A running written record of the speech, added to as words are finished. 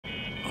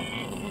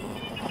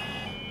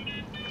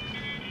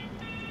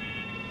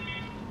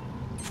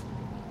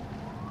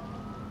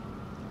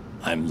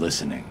I'm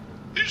listening.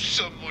 Is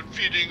someone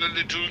feeling a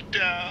little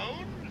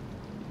down?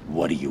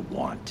 What do you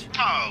want?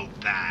 Oh,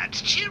 Bat,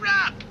 cheer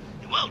up.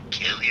 It won't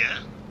kill you.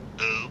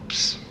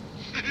 Oops.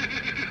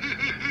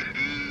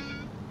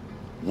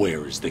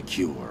 Where is the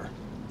cure?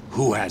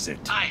 Who has it?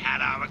 I had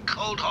our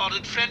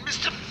cold-hearted friend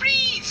Mr.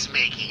 Freeze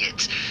making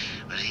it,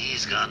 but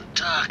he's gone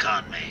dark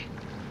on me.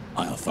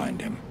 I'll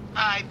find him.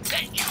 I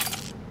bet you.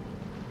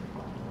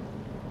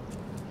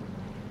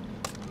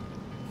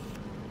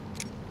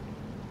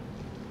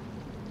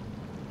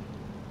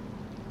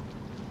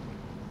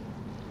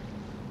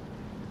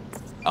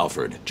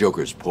 Alfred,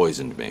 Joker's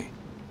poisoned me.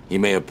 He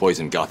may have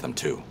poisoned Gotham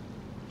too.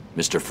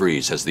 Mr.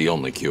 Freeze has the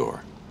only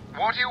cure.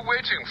 What are you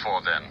waiting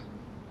for then?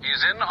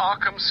 He's in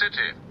Arkham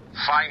City.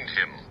 Find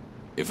him.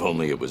 If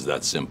only it was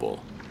that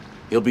simple.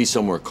 He'll be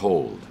somewhere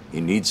cold.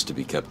 He needs to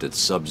be kept at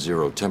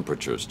sub-zero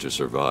temperatures to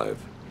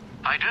survive.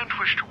 I don't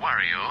wish to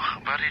worry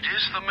you, but it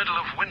is the middle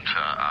of winter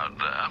out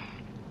there.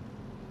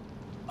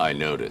 I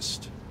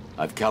noticed.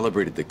 I've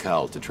calibrated the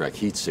cowl to track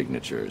heat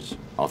signatures.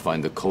 I'll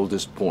find the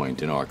coldest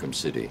point in Arkham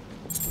City.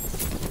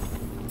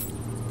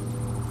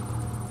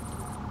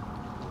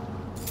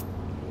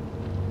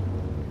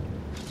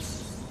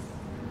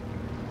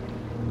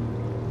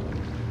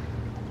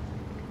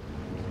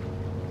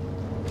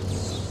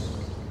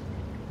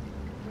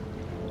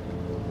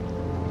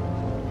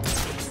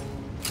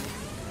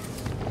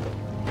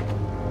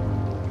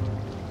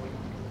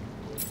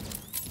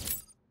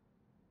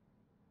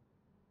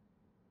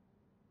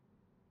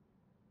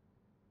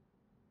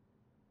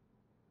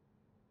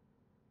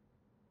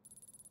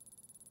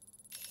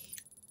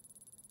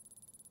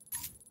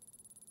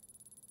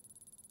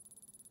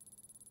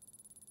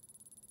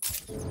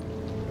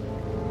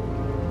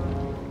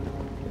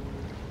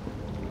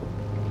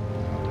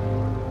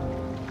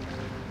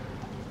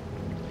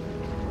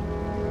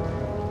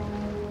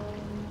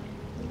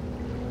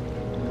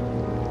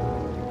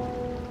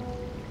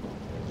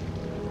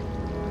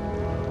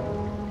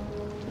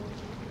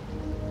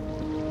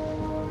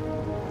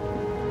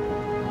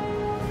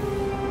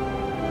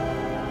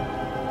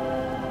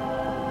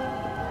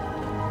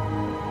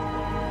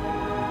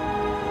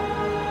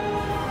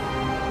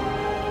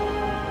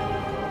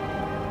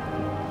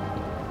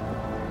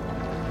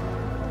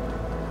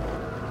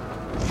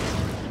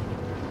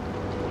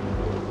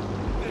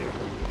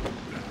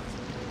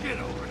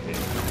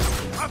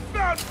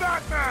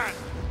 Batman!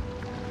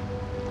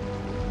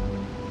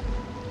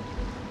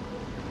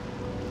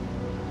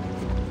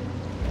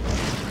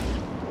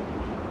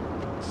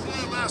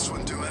 The last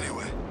one do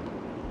anyway.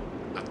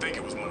 I think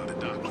it was one of the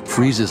doctors.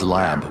 Freeze's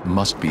lab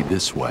must be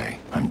this way.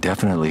 I'm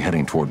definitely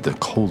heading toward the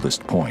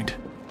coldest point.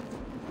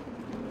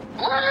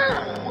 Whoa!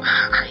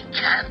 I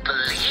can't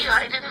believe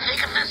I didn't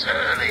think of this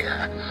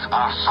earlier.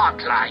 A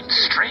hotline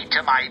straight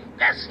to my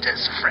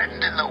bestest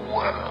friend in the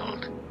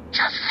world.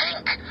 Just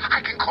think,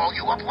 I can call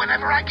you up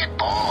whenever I get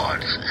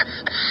bored.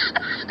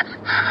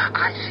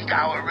 I think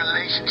our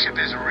relationship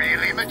is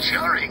really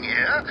maturing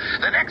here.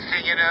 The next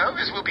thing you know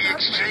is we'll be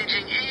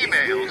exchanging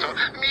emails or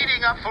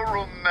meeting up for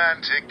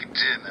romantic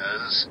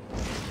dinners.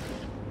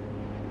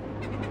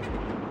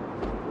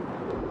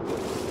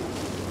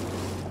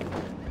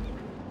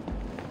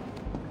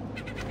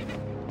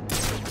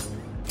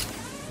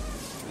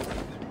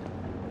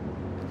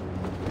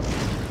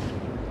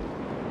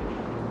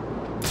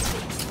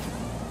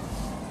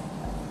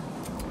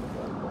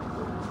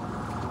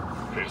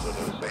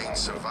 Bane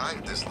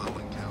survived this little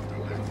encounter.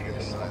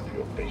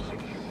 Your basic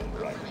human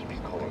rights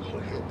because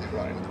of your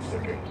crimes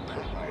against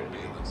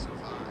society.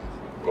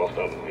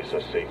 Gotham is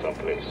a safer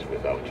place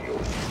without you.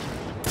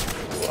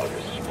 You are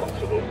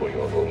responsible for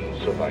your own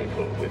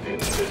survival within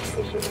this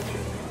facility.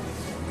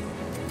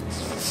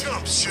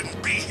 Chumps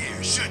shouldn't be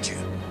here, should you?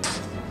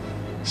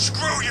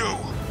 Screw you!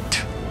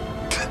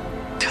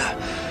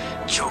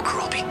 Joker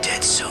will be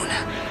dead soon.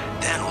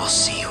 Then we'll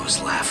see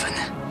who's laughing.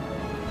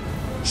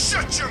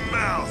 Shut your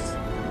mouth!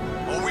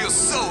 Or we'll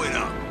sew it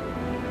up!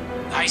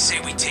 I say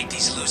we take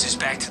these losers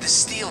back to the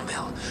steel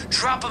mill,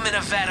 drop them in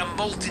a vat of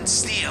molten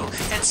steel,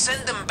 and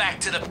send them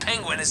back to the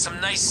Penguin as some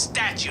nice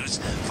statues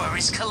for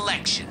his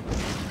collection.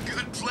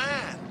 Good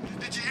plan.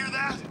 Did you hear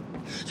that?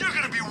 You're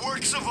gonna be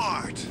works of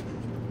art.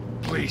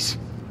 Please,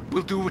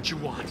 we'll do what you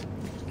want.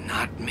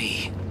 Not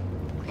me.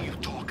 What are you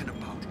talking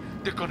about?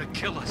 They're gonna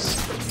kill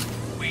us.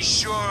 We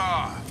sure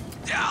are.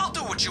 Yeah, I'll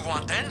do what you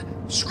want then.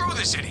 Screw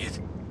this idiot.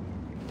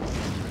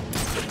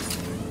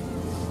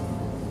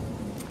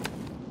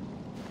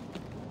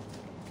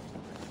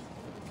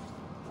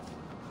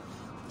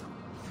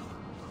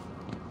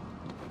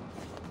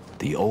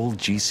 The old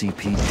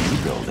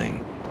GCPD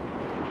building.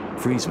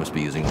 Freeze must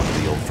be using one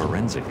of the old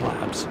forensic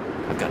labs.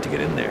 I've got to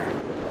get in there.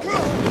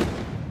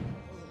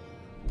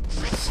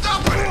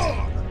 Stop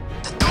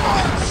it! The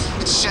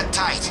door! It's shut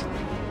tight.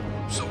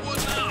 So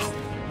what now?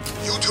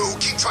 You two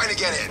keep trying to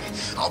get in.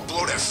 I'll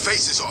blow their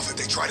faces off if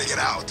they try to get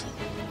out.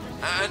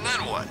 And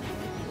then what?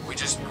 We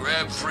just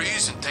grab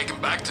Freeze and take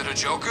him back to the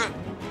Joker?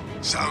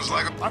 Sounds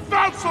like a... I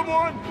found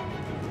someone!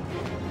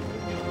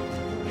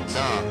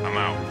 Nah, I'm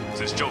out.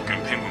 Since Joker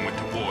and Penguin went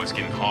to war, it's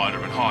getting harder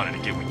and harder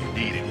to get what you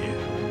need in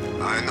here.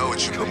 I know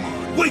what you Come mean.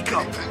 on, wake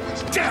up!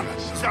 Damn it!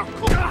 Stop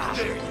close.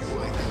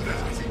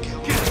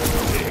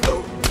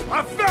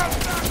 I found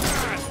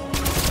Batman!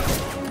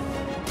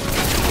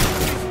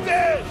 He's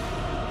dead!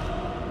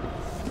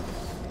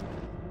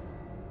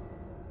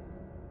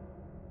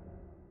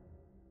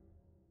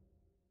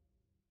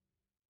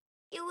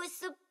 You were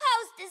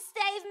supposed to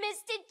save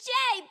Mr. J,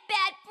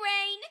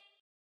 Batbrain!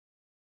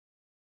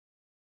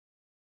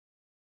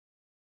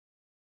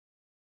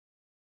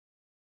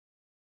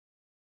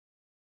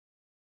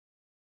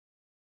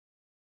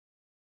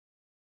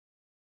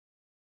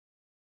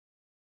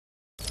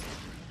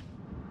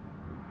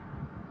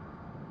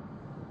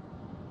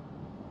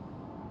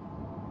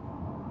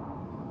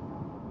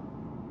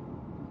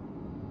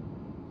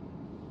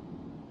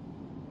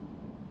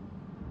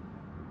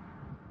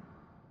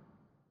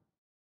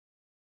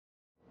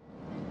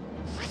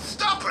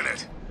 Stopping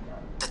it!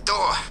 The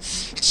door,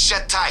 it's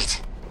shut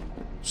tight.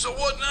 So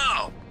what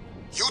now?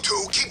 You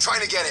two keep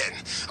trying to get in.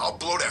 I'll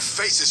blow their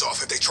faces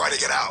off if they try to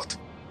get out.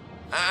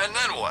 And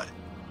then what?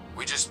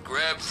 We just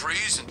grab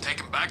Freeze and take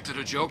him back to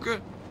the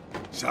Joker?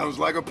 Sounds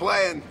like a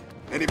plan.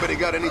 Anybody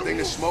got anything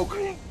to smoke?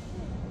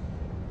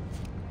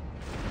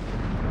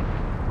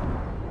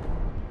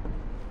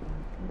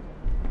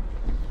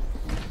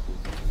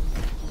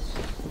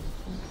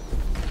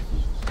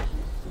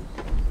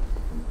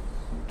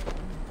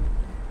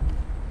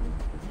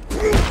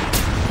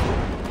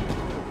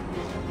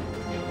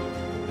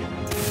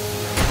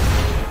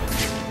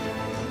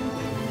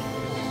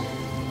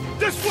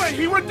 This way!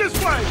 He went this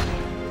way!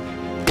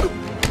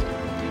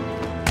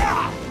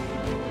 Ah!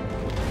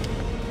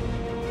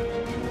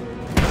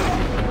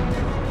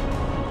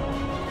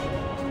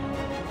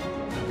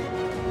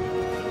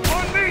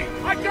 On me!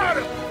 I got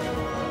him!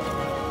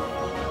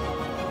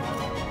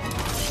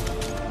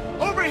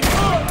 Over here!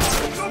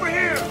 He's over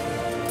here!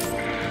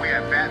 We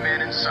have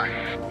Batman in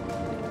sight.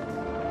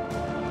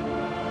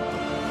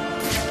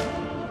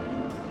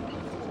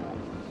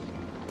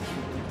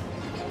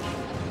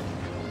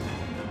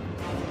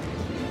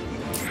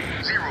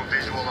 Zero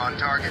visual on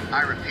target.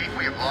 I repeat,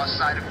 we have lost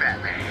sight of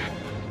Batman.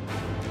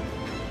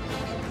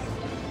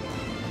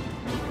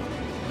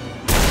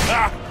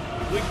 Ah!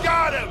 We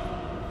got him!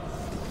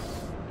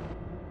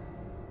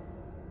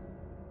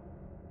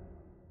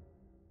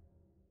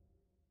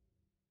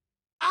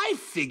 I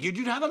figured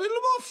you'd have a little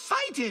more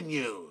fight in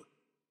you.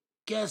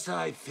 Guess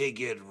I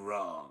figured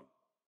wrong.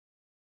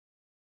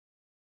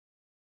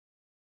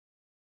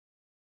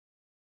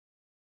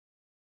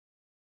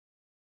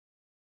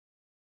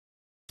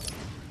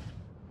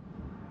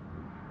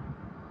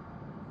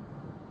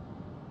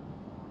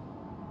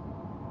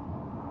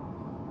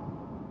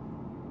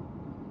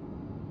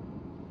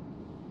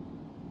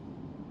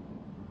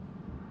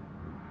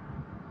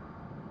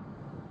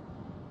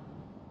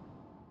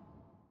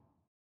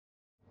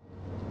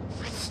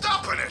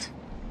 Stopping it!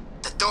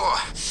 The door,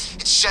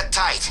 it's shut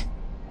tight.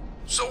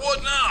 So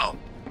what now?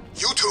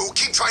 You two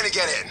keep trying to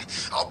get in.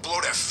 I'll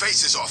blow their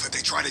faces off if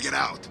they try to get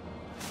out.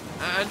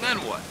 And then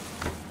what?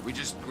 We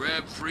just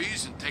grab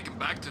Freeze and take him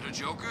back to the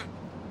Joker?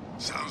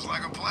 Sounds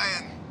like a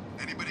plan.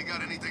 Anybody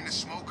got anything to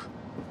smoke?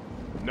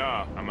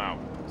 Nah, I'm out.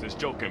 Since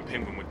Joker and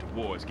Penguin went to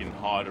war, it's getting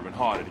harder and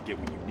harder to get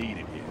what you need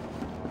in here.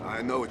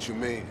 I know what you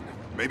mean.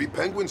 Maybe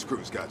Penguin's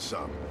crew's got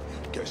some.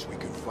 Guess we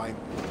could find...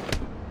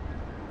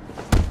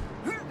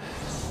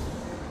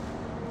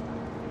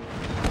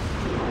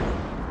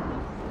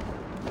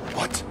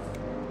 What?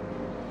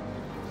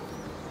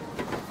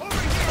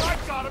 Over here! I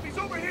got him! He's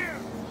over here!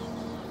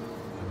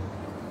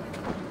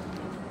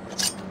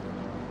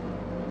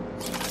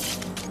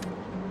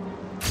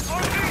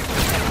 On me!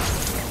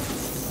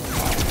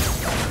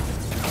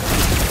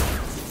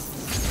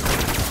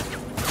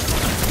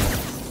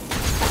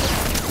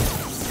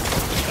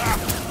 Ah!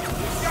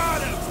 We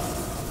got him!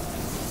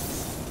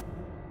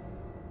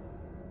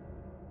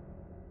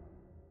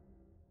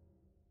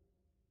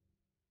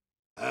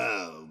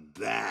 Oh,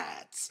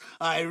 bats.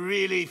 I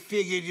really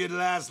figured you'd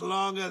last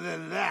longer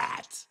than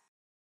that.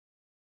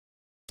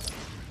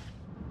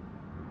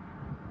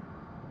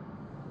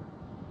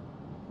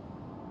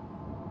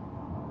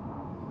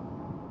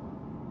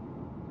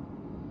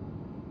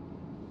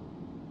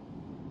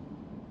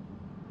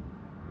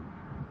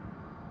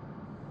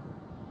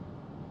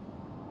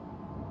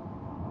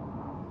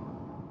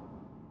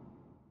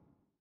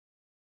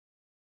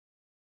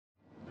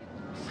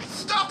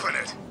 Stopping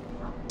it!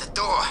 The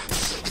door,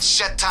 it's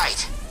shut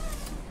tight.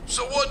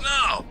 So what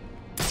now?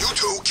 You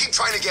two keep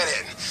trying to get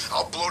in.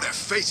 I'll blow their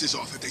faces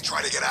off if they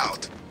try to get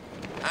out.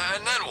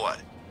 And then what?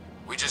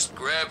 We just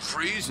grab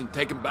Freeze and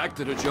take him back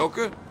to the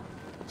Joker?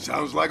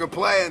 Sounds like a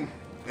plan.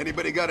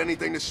 Anybody got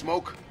anything to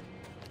smoke?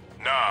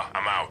 Nah,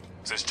 I'm out.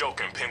 Since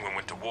Joker and Penguin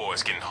went to war,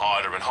 it's getting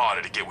harder and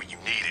harder to get what you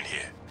need in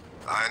here.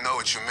 I know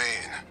what you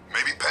mean.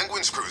 Maybe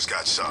Penguin's crew's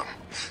got some.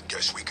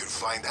 Guess we could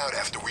find out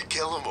after we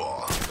kill them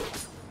all.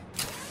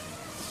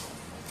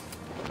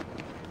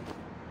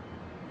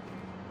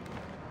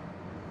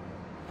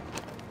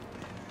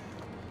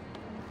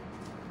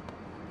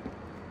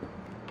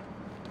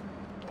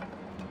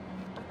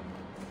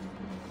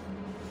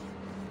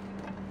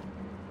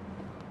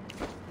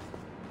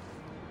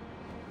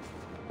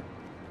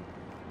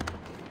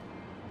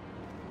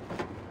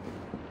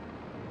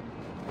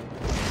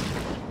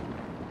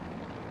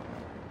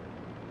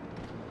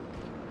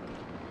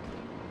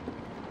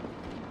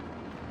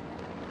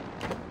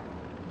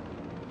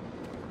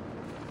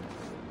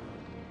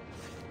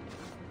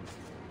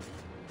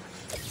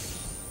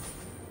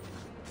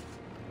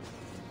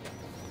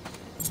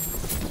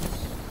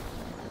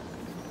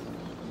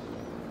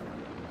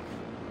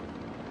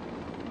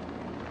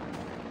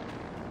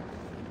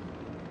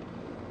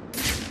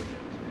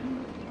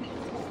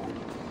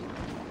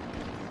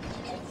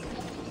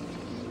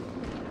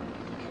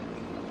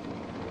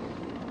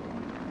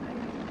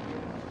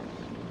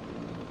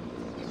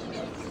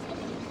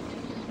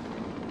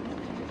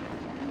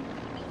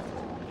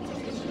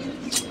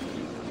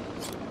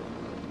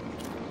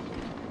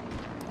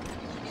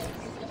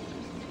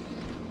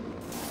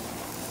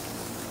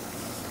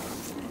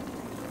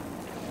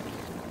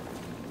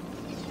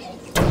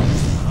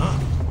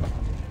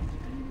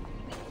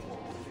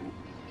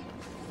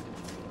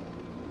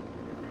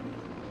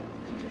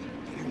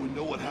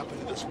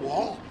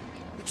 wall.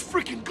 It's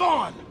freaking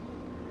gone!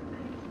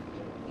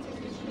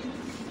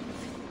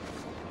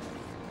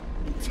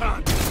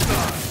 Time to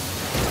die!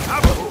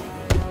 Cabo!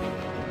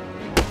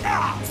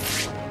 Ah!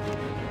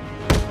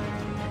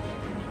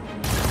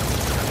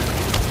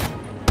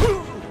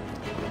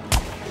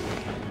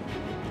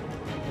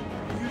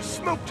 Use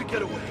smoke to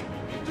get away.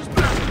 This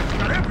bastard's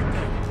got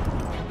everything!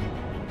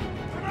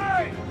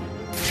 Hey!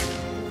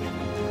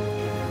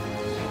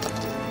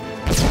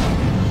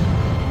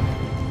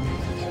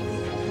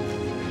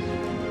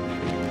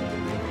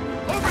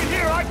 Over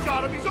here! I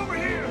got him! He's over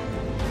here!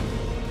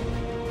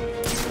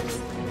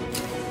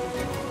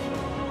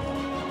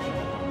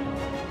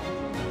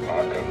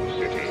 Arkham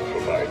City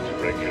provides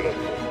regular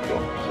food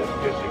drops at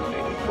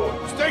designated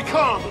points. Stay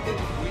calm!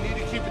 We need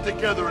to keep it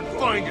together and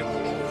find him. At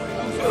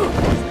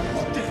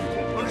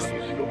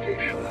these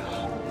locations,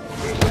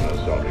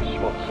 prisoners are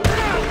responsible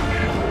for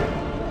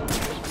ensuring it's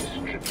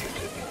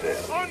distributed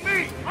fairly. On me!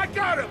 I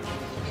got him!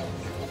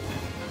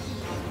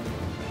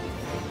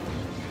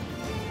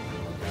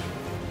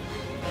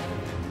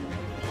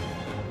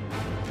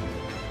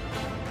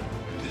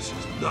 This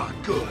is not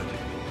good.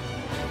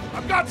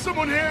 I've got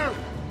someone here!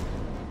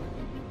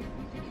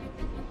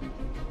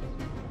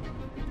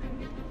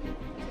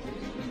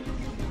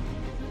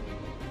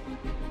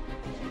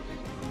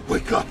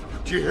 Wake up!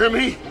 Do you hear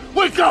me?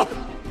 Wake up!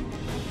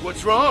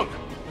 What's wrong?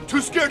 Too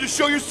scared to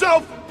show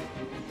yourself?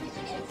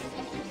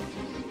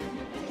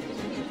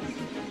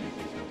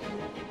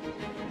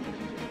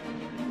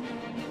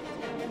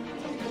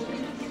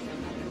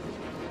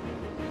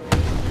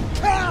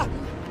 Ah!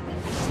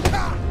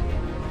 Ah!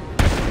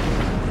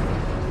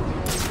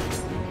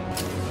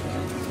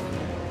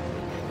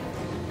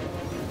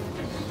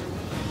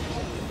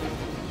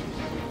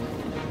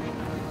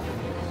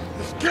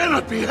 This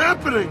cannot be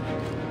happening!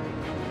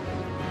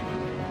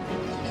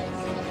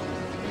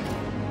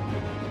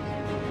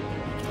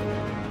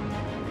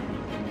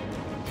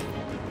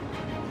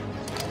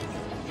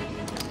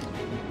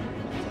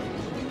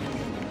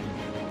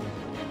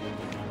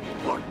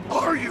 What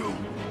are you?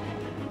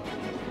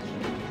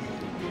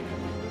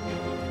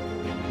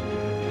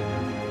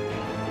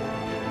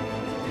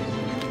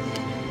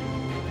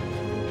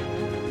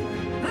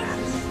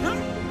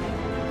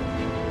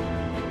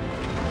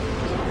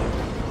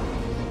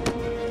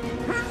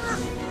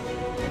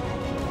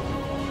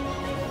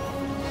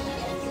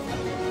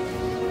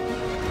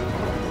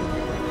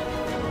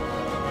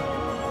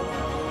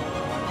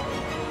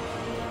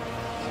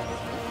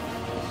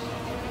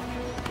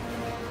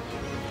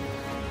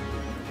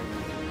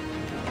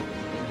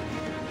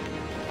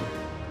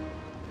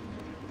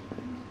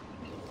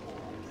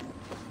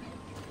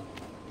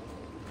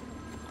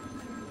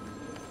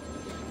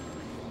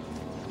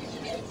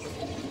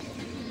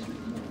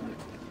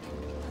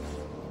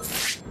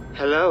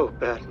 Hello,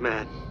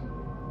 Batman.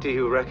 Do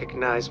you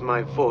recognize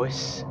my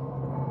voice?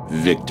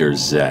 Victor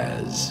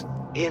Zsasz.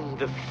 In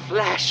the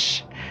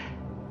flesh!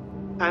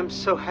 I'm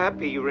so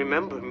happy you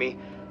remember me.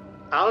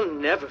 I'll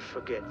never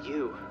forget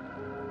you.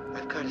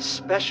 I've got a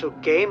special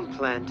game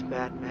planned,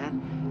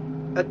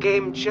 Batman. A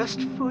game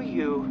just for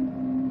you.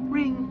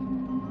 Ring,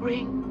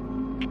 ring.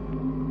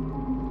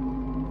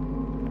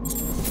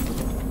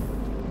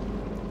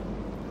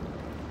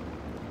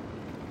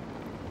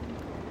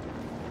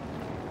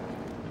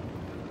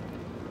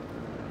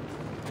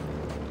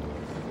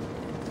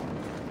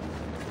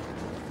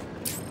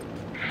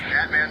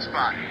 Batman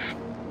spot.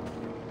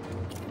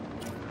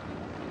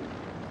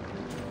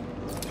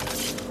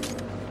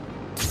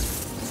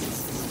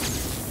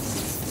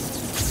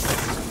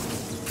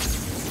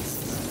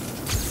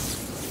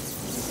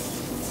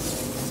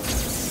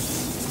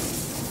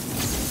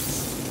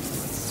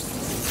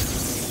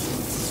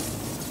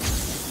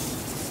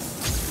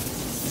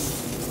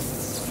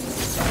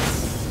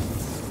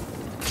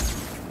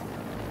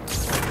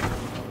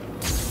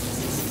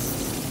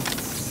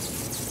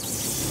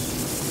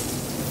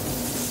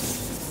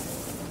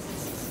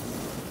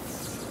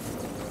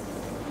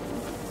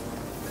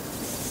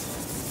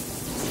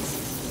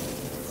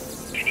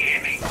 Can you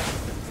hear me?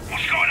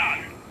 What's going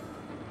on?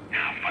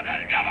 Now, for the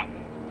love of...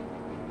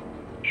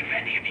 If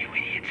any of you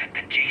idiots at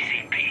the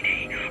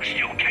GCPD are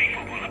still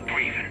capable of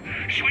breathing,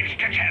 switch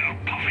to channel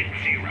Puffin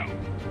Zero.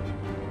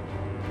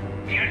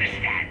 Do you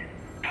understand?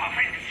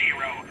 Puffin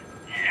Zero,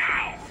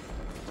 now!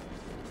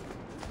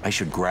 I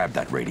should grab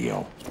that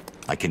radio.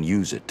 I can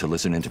use it to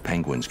listen into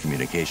Penguin's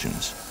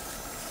communications.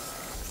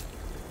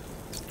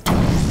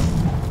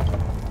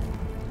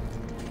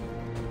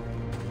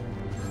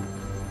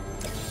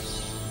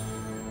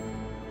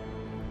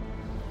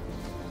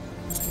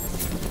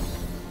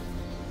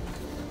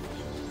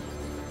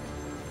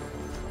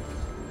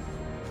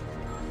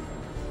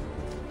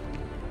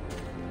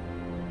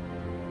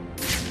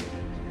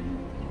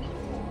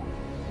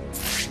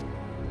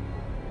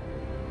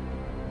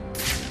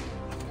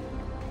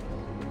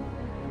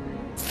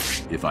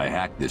 If I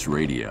hack this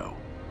radio,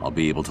 I'll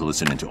be able to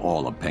listen into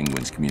all of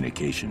Penguin's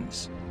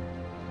communications.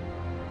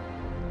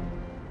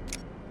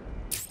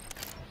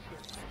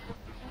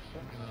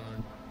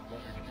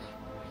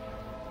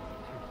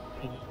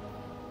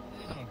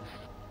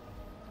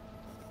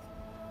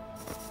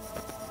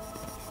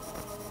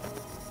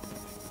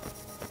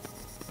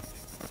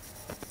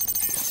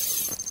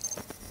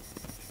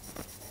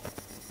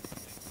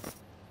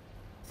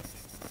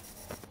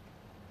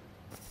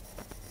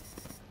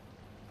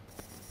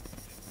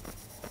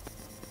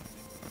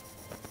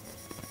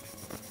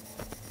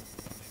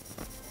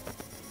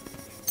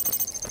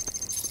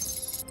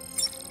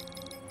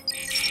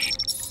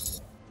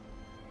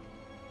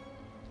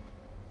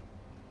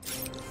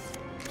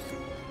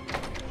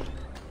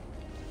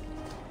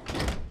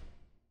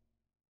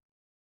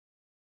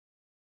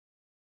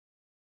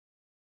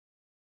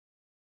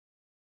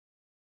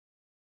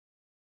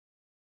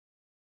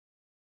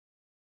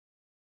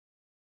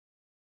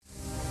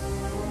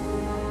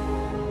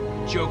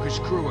 Joker's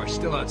crew are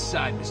still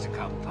outside, Mr.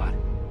 Cobblepot.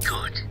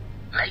 Good.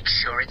 Make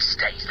sure it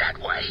stays that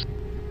way.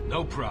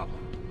 No problem.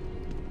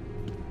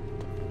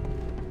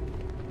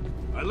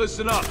 Alright,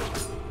 listen up.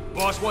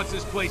 Boss wants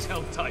this place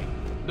held tight.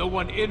 No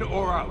one in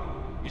or out.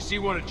 You see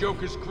one of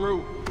Joker's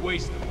crew,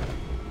 waste them.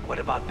 What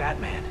about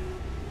Batman?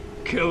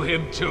 Kill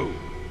him too.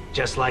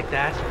 Just like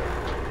that?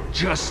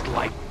 Just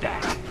like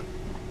that.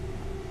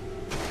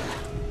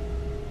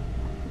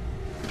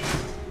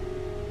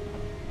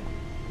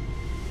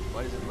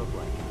 What does it look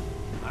like?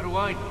 How do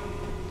I know?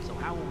 So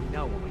how will we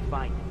know when we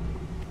find it?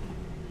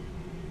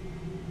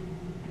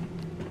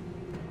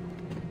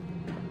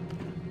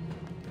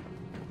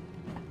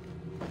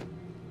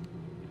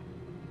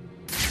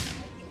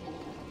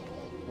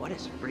 What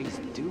does Freeze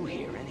do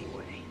here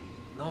anyway?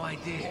 No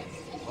idea.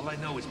 All I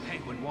know is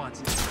Penguin wants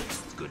it.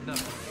 It's good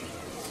enough for me.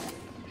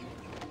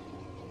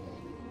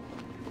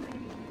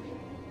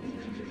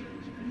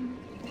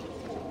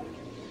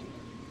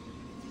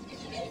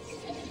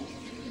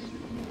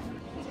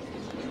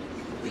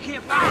 We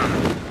can't find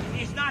him!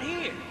 He's not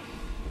here!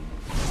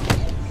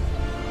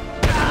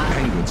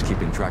 Penguin's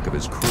keeping track of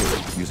his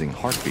crew using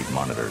heartbeat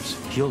monitors.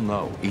 He'll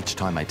know each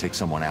time I take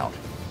someone out.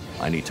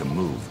 I need to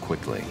move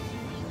quickly.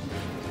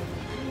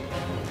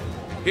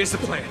 Here's the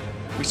plan.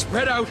 We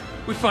spread out,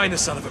 we find the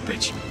son of a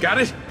bitch. Got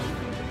it?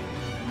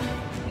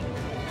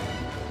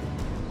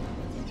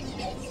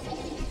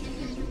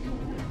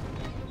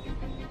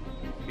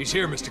 He's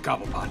here, Mr.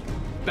 Cobblepot.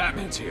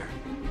 Batman's here.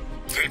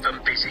 Keep him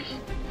busy.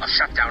 I've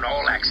shut down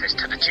all access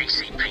to the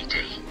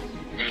GCPD.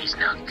 He's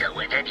not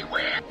going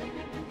anywhere.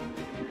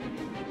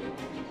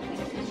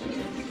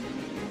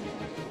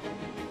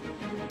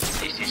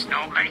 This is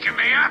not making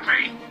me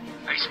happy.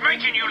 It's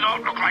making you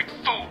lot look like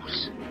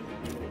fools.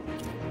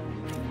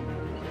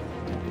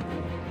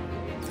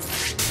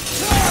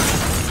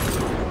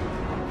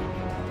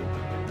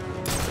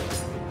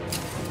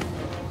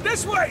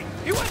 This way!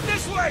 He went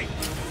this way!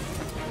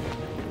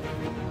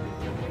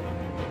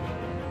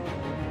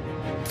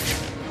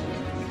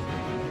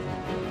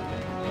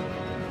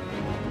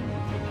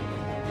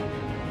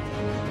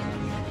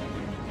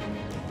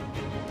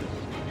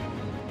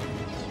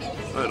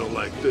 I don't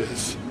like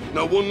this.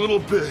 Not one little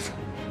bit.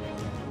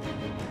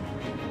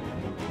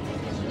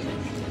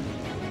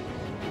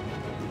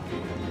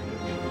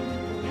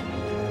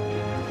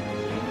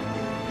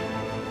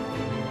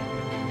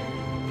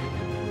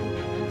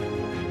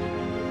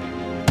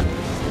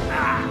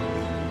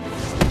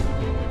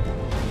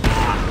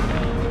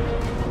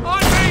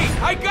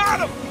 I got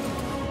him!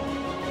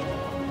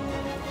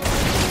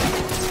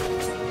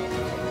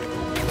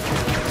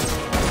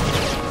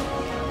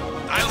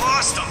 I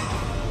lost him!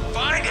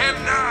 Find him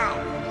now!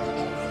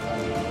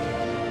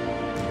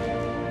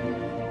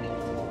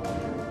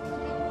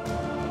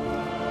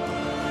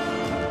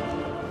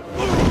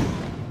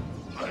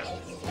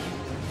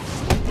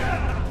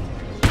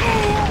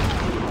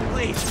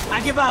 Please,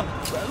 I give up.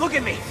 Look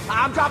at me.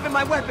 I'm dropping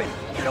my weapon.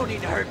 You don't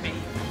need to hurt me.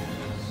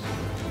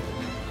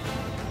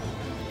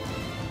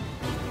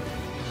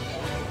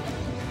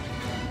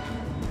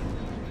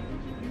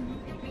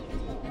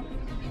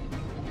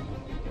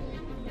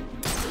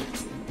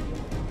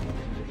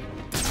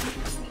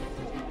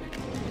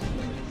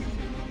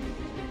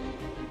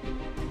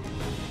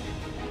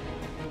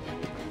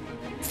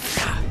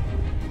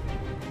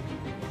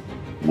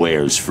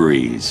 Where's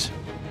Freeze?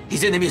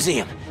 He's in the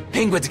museum.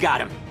 Penguin's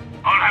got him.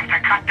 I'll have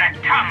to cut that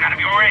tongue out of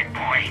your head,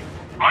 boy.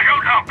 I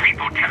don't know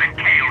people telling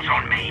tales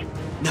on me.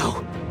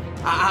 No.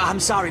 I'm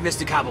sorry,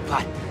 Mr.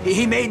 Cobblepot.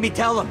 He made me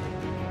tell him.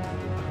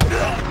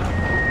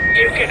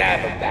 You can have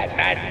him,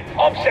 Batman.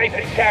 I'm safe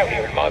and sound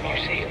here in my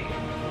museum.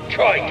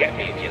 Try and get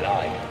me if you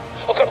like.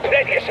 I've got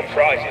plenty of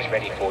surprises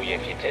ready for you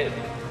if you do.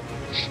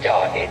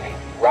 Starting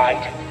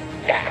right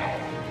now.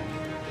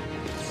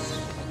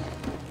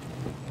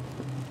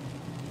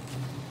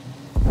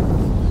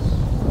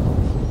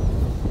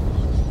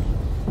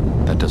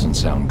 That doesn't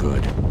sound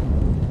good.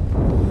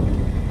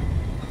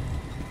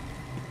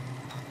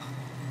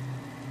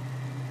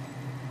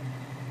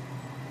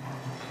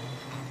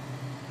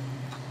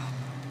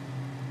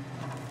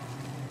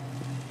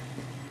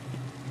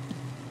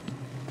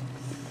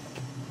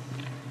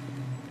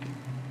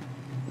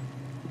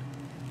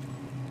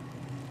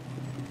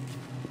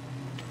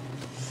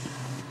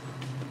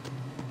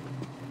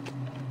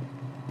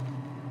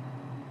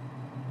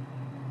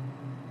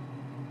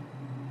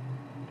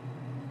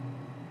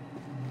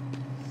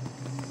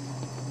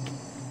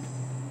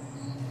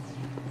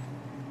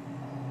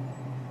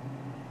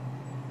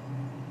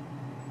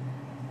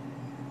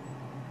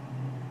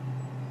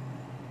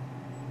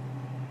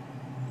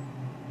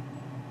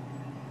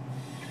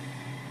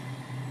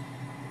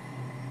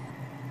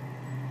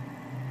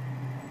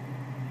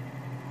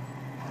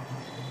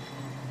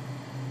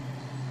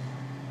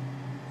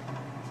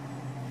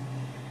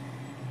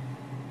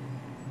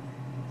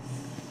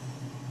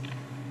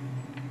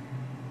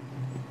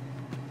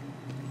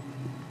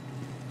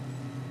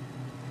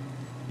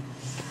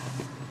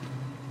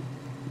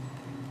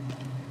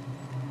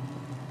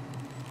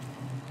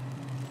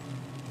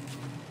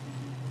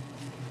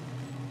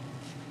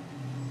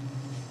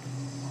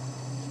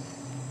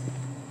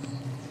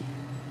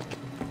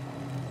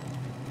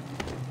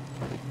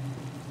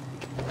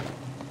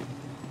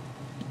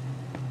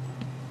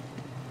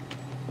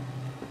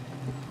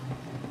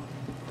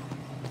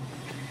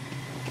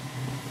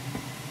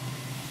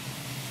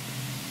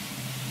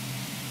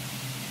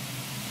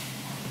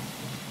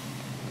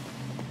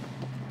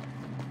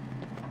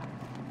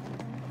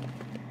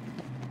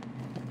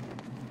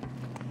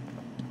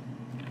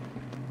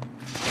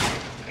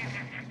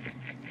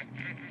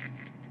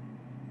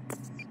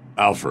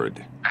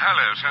 Alfred,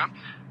 Hello, sir.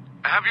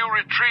 Have you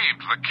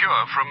retrieved the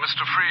cure from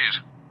Mr. Freeze?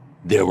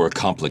 there were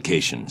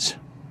complications.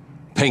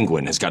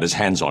 Penguin has got his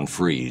hands on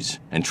Freeze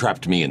and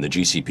trapped me in the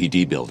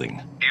GCPD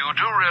building. You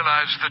do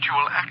realize that you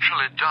will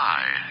actually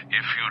die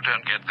if you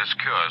don't get this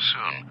cure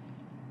soon.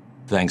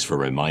 Thanks for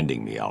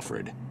reminding me,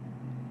 Alfred.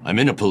 I'm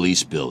in a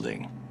police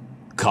building.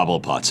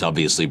 Cobblepot's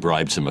obviously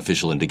bribed some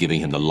official into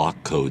giving him the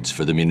lock codes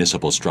for the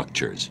municipal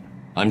structures.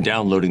 I'm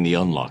downloading the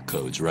unlock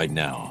codes right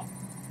now.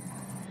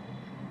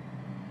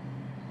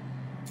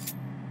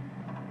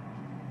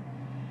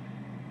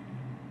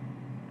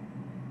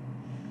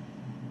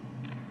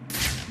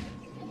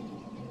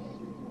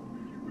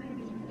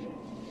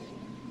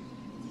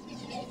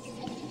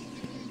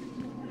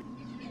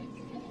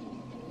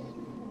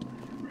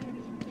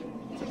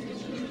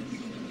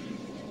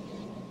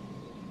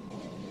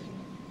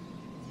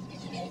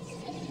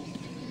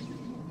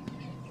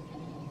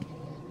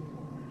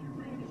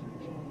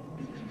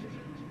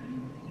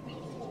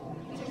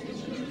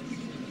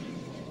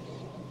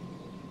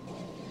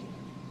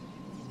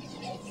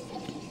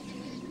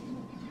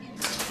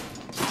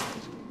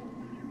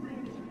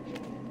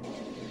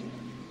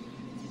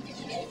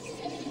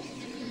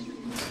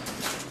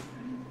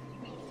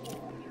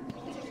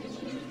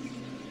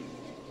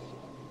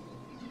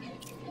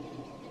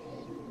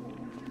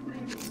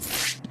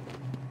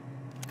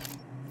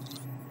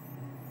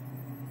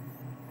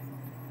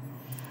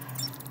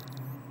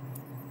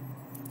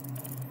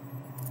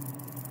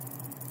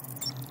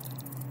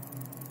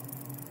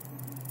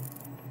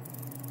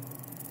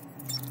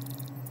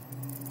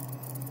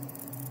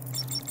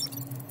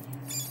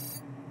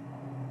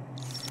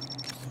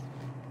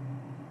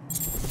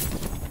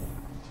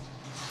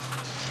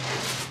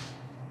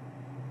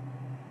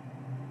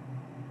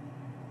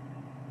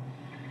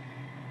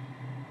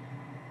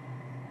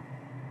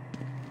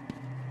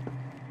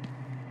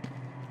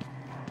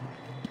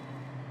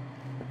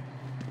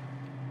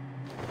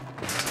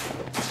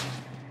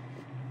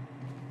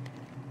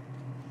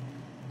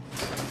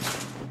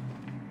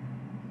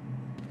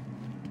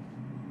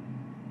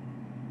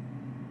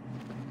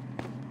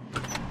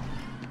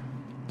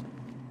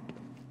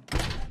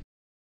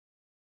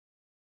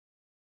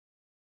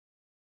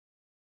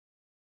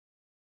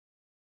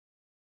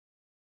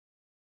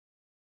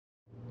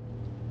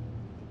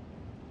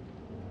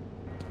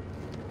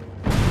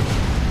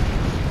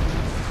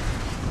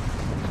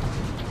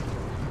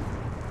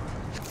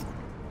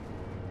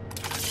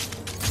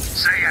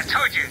 Say, I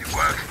told you it'd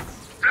work.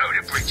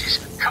 Blow the bridges,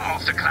 cut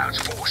off the Cloud's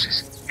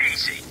forces.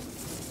 Easy.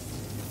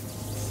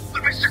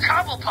 But Mr.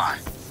 Cobblepot,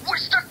 we're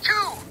stuck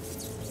too.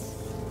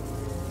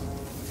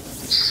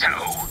 So,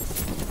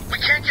 we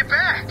can't get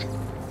back.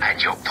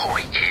 And your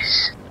point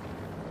is?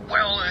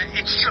 Well,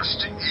 it's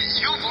just,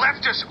 you've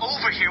left us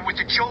over here with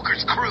the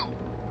Joker's crew.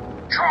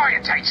 Try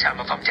and take some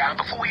of them down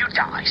before you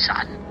die,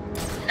 son.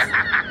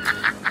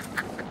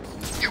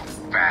 You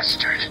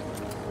bastard.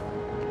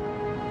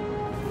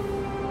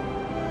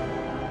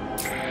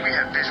 We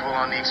have visual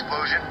on the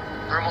explosion.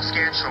 Thermal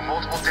scans show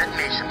multiple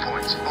detonation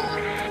points.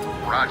 Over.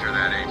 Roger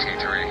that,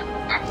 AT3.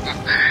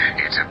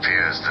 It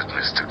appears that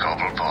Mr.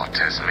 Cobblepot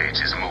has made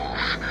his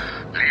move.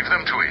 Leave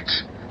them to it.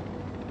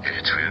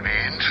 It will be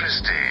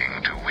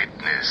interesting to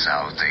witness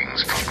how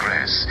things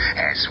progress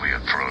as we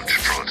approach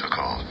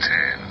Protocol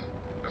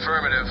 10.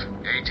 Affirmative.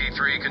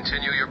 AT3,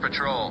 continue your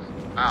patrol.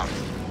 Out.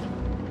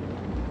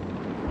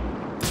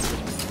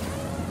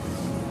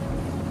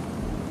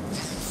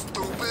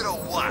 Stupid or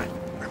what?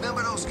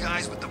 Remember those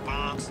guys with the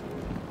bombs?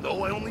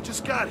 No, I only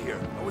just got here.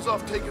 I was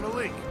off taking a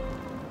leak.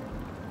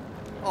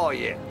 Oh,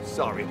 yeah.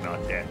 Sorry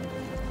about that.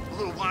 A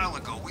little while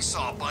ago, we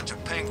saw a bunch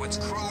of Penguin's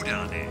crew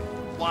down there.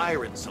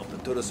 Wiring something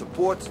to the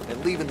supports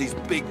and leaving these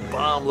big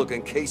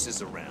bomb-looking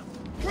cases around.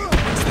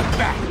 It's the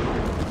bat!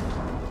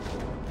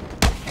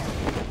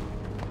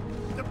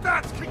 The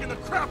bat's kicking the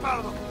crap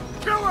out of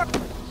them! Kill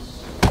it!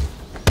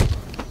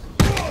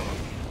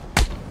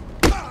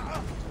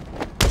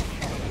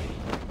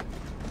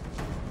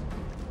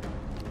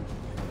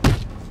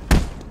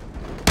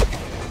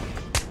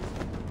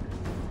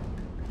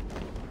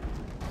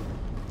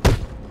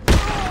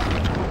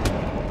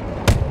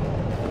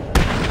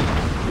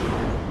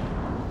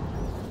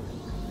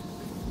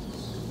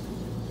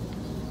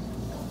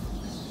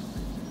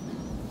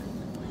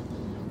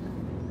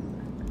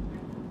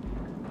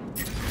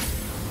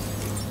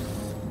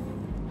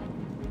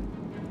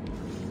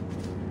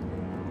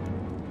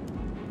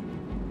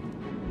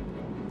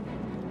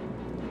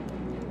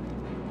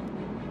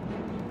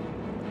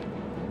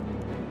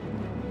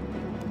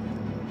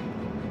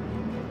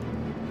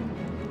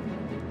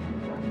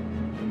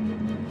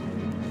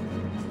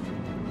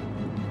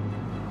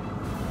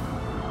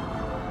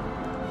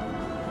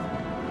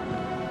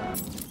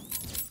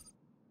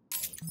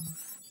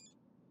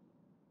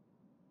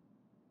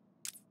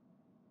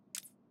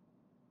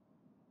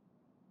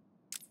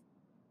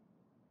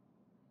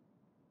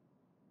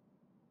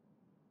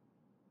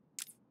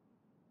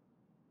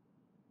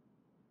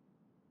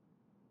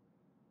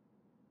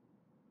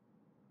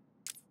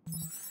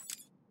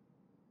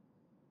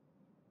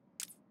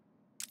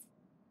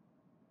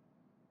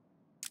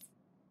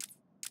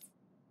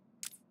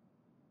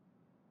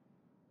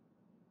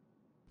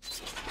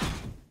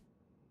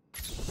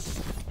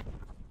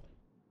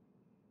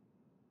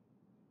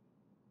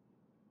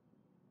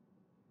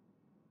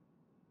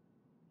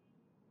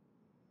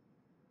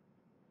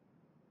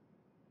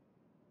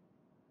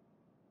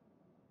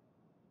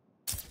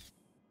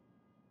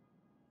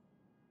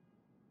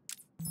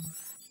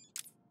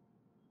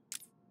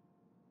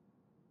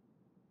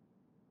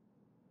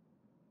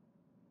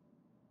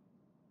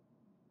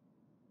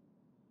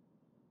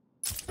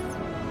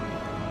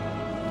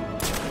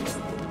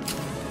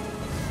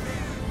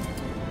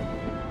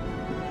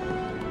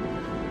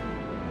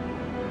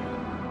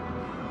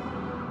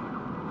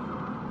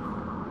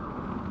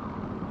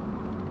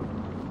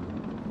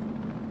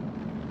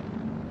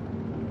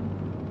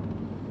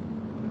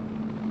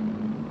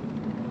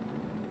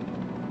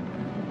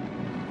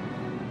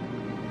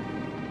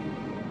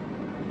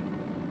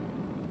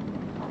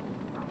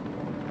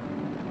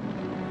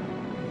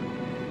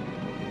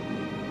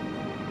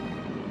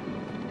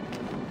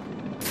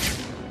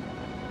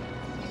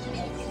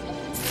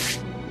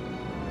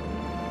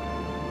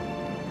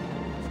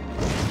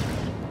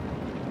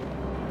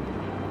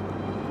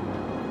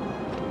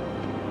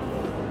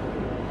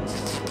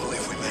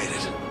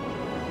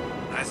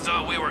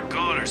 We were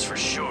goners for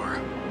sure.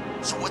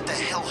 So what the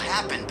hell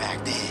happened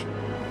back there?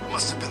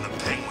 Must have been the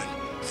Penguin.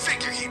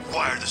 Figure he'd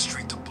wire the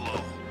street to blow.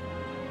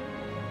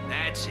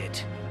 That's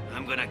it.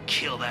 I'm gonna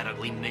kill that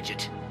ugly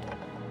midget.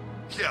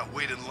 Yeah,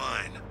 wait in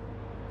line.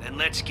 Then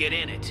let's get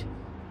in it.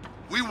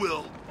 We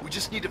will. We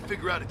just need to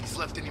figure out if he's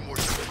left any more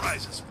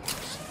surprises for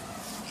us.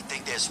 You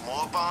think there's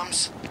more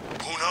bombs?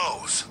 Who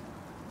knows?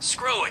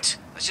 Screw it.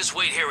 Let's just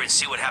wait here and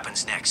see what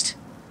happens next.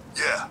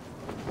 Yeah.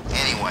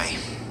 Anyway,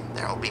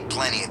 there'll be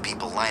plenty of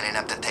people lining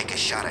up to take a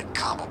shot at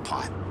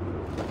Cobblepot.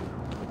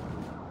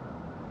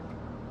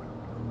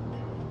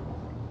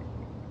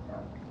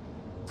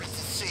 What's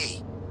to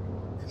see?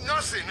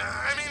 Nothing.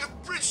 I mean,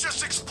 the bridge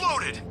just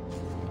exploded.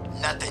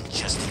 Nothing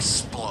just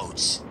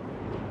explodes.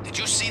 Did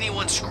you see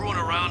anyone screwing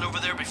around over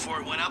there before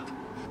it went up?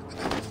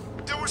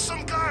 There were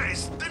some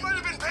guys. They might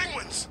have been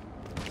penguins.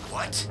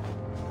 What?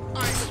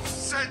 I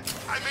said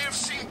I may have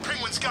seen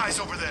penguins guys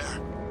over there.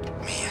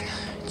 Man,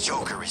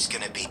 Joker is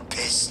gonna be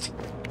pissed.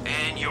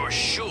 And you're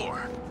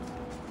sure?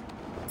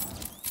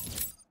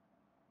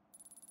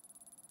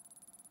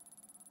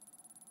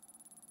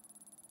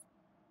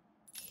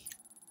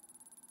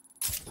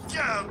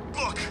 Yeah,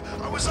 look,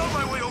 I was on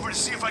my way over to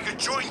see if I could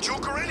join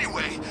Joker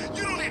anyway.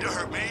 You don't need to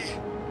hurt me.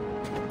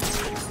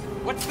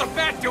 What's the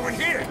Bat doing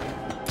here?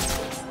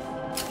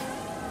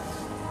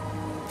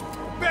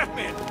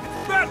 Batman!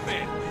 It's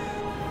Batman!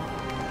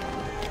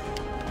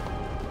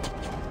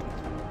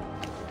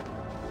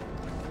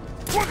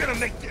 We're gonna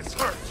make this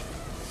hurt.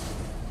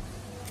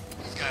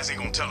 These guys ain't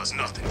gonna tell us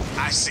nothing.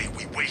 I say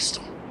we waste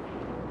them.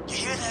 You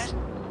hear that?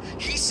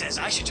 He says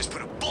I should just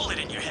put a bullet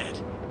in your head.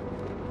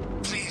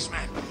 Please,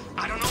 man.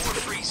 I don't know where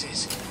Freeze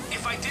is.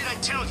 If I did,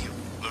 I'd tell you.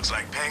 Looks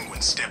like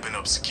Penguin's stepping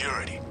up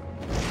security.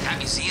 That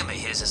museum of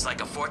his is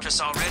like a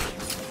fortress already.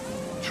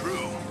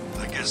 True.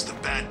 I guess the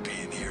Bat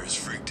being here has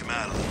freaked him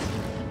out a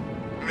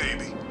little.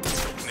 Maybe.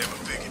 Never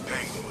figured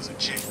Penguin was a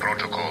chick.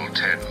 Protocol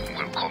 10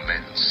 will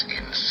commence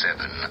in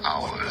 7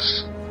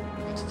 hours.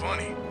 It's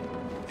funny.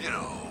 You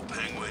know,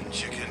 penguin,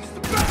 chicken,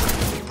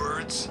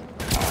 birds.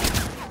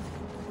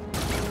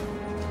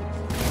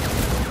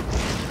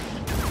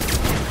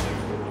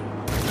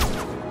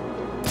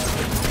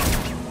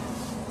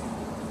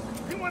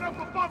 He went up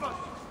above us!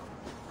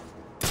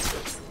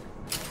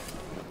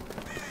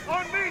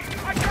 On me!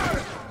 I got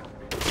it!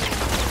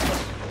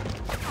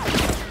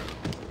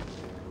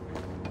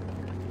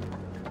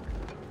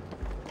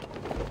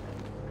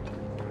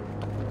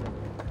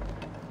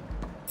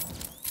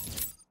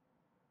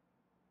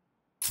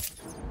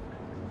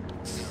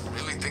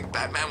 Really think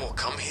Batman will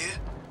come here?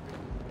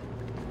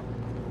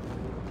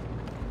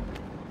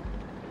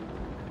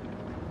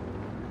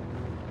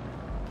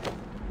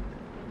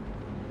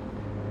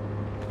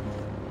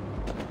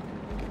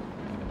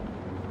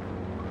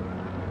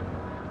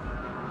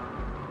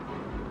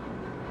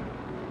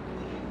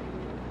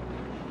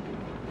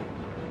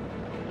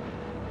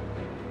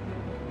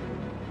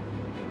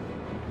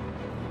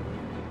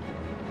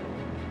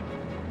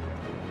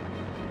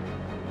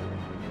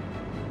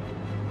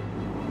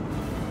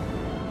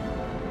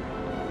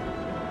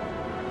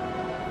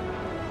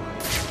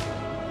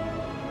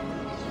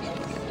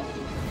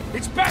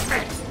 It's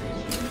Batman!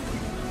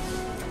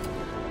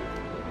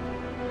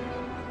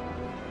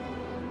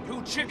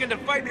 Too chicken to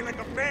fight me like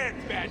a man,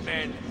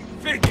 Batman.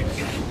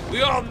 Figures.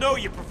 We all know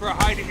you prefer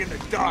hiding in the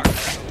dark.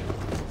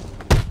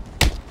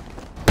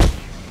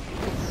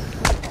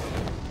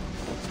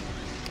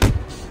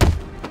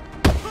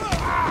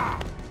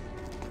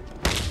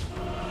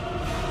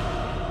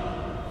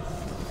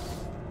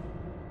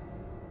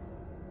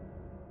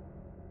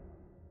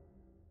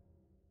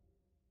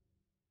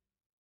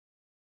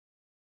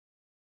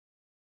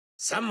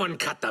 Someone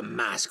cut the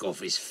mask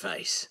off his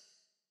face.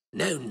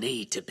 No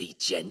need to be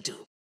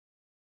gentle.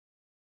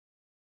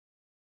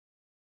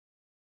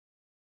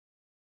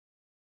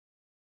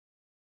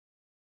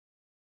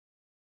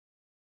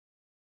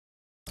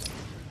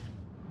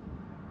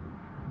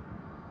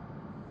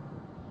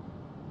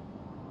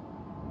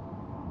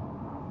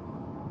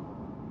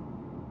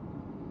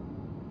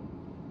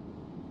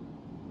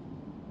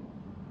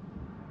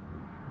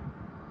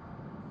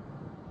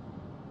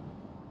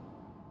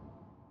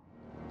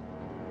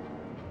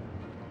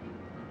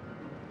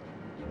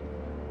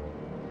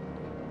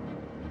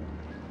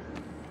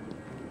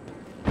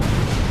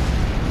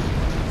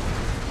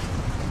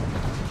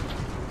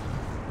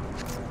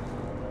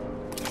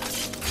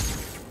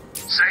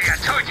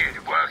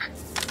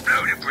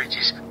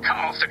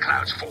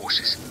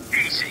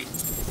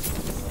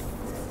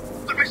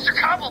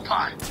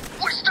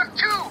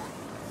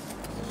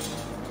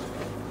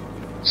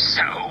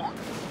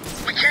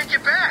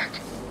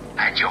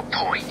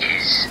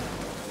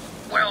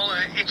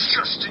 it's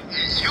just,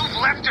 you've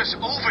left us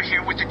over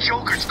here with the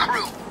Joker's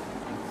crew.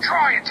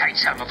 Try and take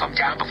some of them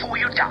down before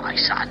you die,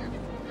 son.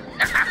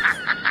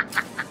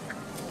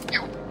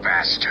 You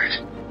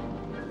bastard.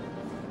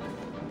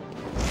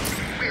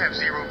 We have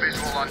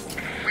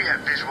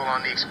visual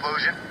on the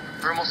explosion.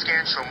 Thermal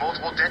scans show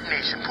multiple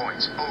detonation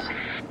points. Over.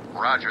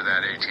 Roger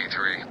that,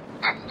 AT-3.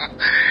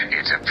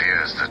 It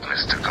appears that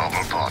Mr.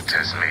 Cobblepot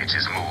has made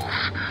his move.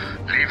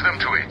 Leave them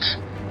to it.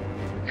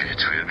 It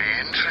will be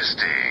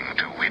interesting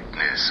to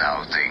witness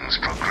how things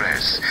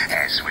progress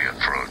as we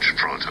approach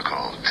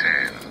Protocol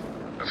 10.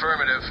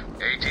 Affirmative.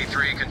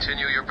 AT-3,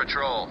 continue your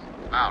patrol.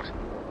 Out.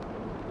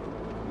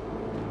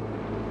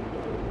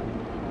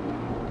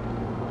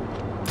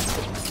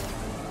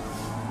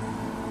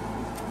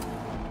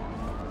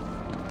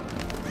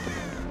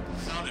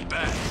 Sounded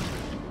bad.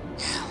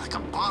 Yeah, like a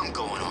bomb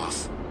going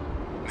off.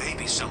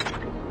 Maybe someone.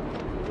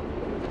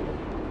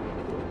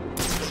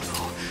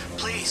 Oh,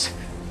 please.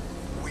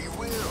 We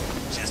will,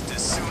 just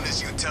as soon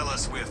as you tell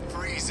us where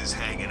Freeze is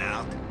hanging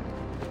out.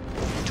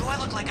 Do I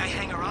look like I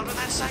hang around with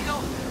that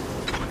psycho?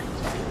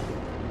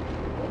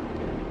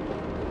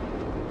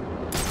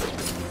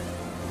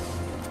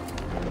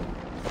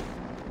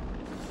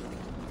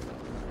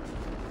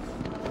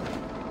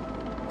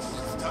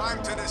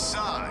 Time to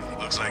decide.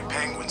 Looks like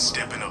Penguin's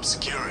stepping up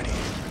security.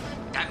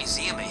 That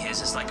museum of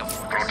his is like a...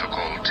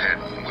 Protocol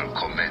 10 will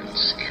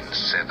commence in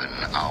 7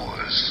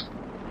 hours.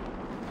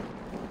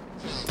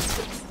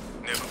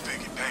 Never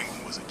figured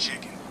Penguin was a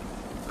chicken.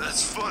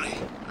 That's funny.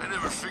 I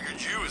never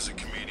figured you as a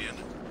comedian.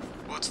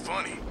 What's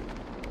funny?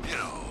 You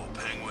know,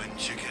 penguin,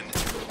 chicken,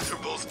 they're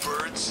both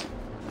birds.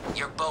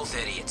 You're both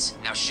idiots.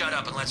 Now shut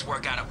up and let's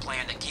work out a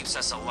plan that keeps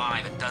us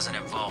alive and doesn't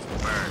involve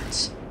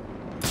birds.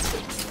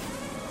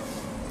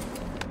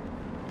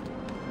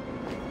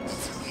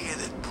 Did you hear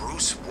that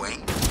Bruce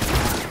Wayne?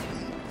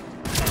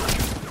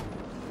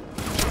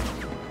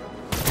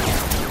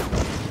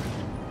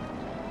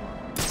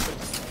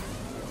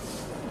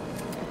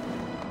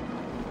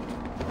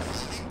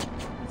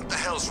 What the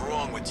hell's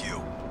wrong with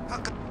you? How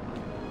come...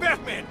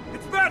 Batman!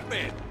 It's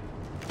Batman!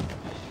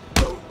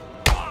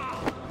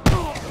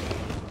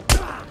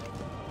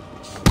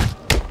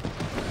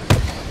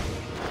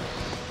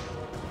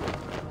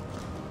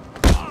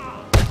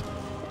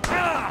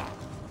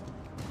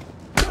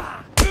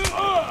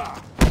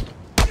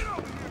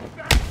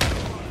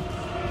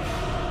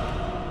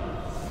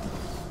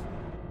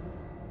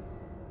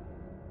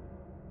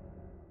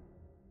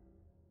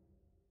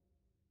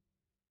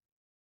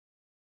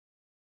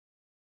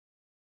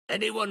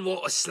 Anyone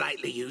want a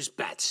slightly used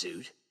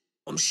batsuit?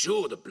 I'm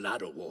sure the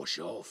blood will wash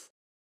off.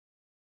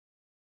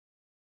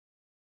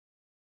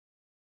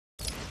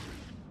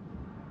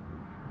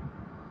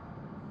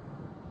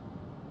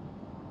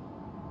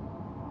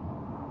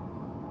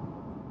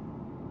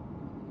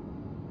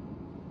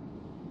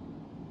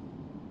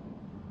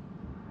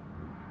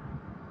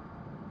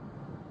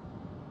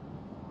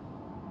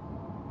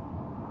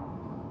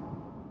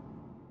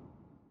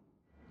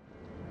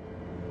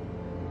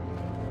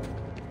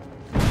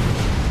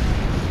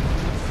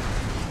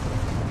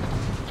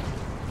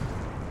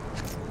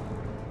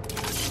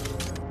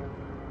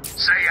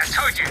 Say, I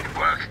told you it'd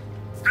work.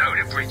 Blow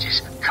the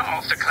bridges, cut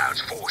off the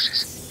Cloud's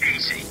forces.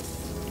 Easy.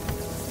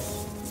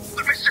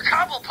 But Mr.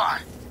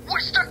 Cobblepot, we're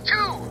stuck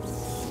too.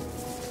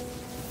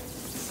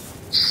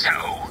 So,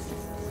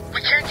 we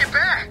can't get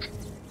back.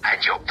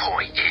 And your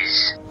point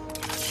is?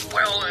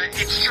 Well,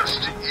 it's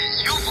just,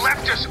 you've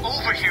left us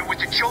over here with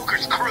the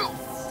Joker's crew.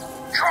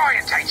 Try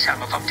and take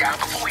some of them down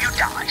before you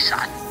die,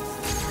 son.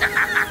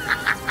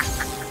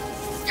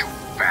 You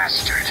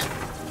bastard.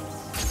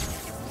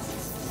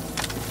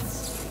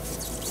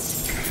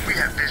 We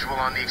have visual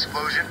on the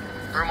explosion.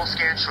 Thermal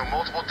scans show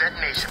multiple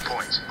detonation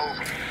points.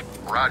 Over.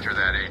 Roger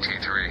that,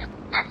 AT-3.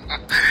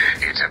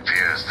 It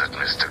appears that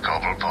Mr.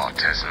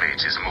 Cobblepot has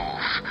made his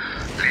move.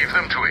 Leave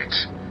them to it.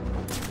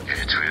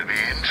 It will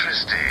be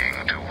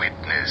interesting to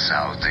witness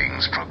how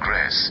things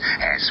progress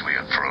as we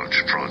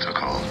approach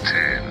Protocol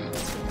 10.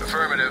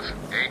 Affirmative.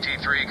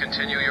 AT-3,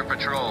 continue your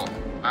patrol.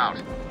 Out.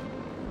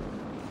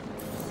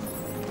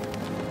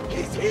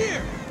 He's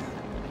here!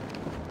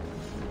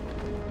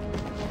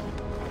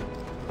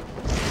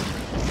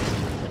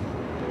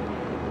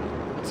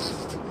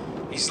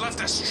 He's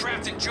left us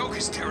trapped in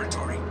Joker's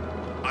territory.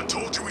 I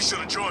told you we should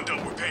have joined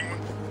up with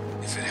Penguin.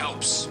 If it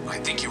helps, I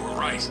think you were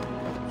right.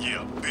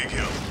 Yeah, big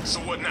help.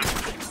 So what now?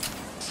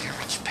 How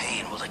much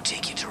pain will it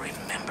take you to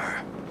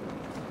remember?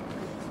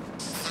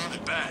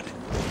 Sounded bad.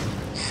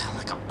 Yeah,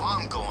 like a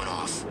bomb going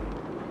off.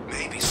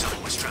 Maybe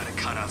someone was trying to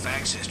cut off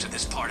access to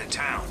this part of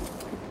town.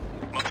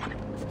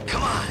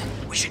 Come on,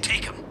 we should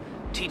take him.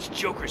 Teach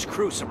Joker's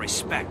crew some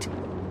respect.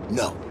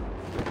 No.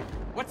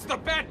 What's the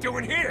Bat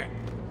doing here?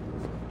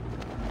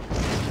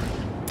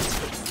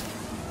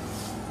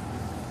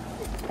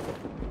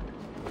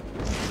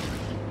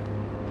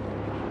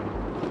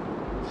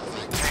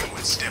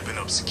 Penguin's stepping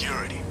up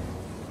security.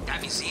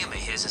 That museum of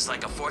his is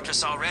like a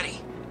fortress already.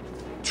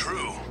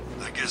 True.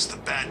 I guess the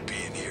Bat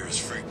being here has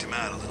freaked him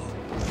out a little.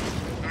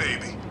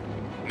 Maybe.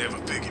 Never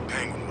figured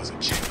Penguin was a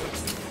chicken.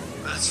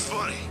 That's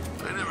funny.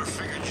 I never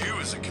figured you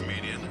as a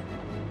comedian.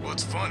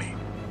 What's funny?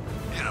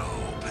 You know,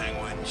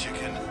 penguin,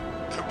 chicken,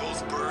 they're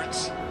both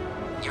birds.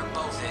 You're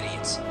both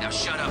idiots. Now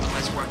shut up and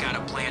let's work out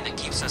a plan that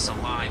keeps us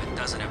alive and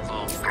doesn't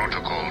involve...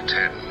 Protocol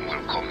 10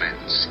 will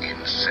commence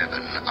in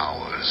 7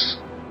 hours.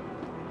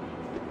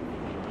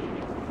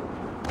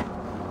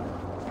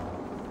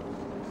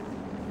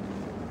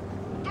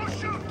 Don't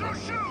shoot! Don't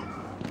shoot!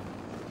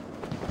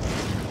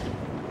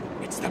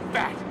 It's the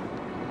bat!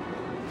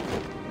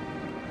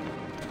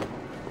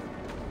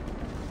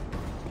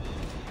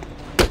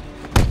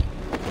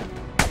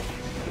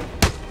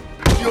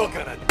 You're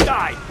gonna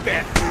die,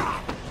 Beth!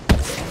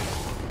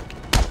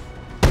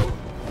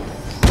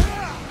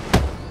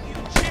 You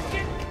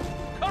chicken!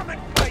 Come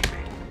and fight me!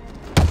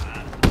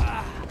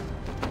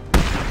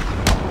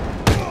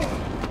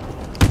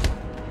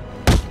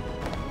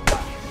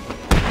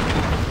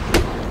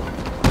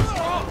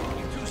 Oh,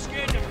 you too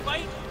scared to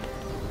fight?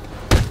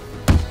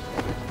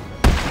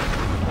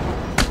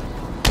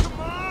 Come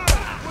on!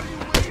 What are you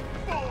waiting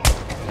for?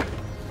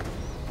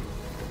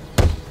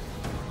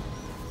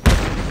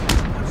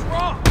 What's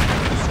wrong?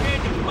 You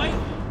scared to fight?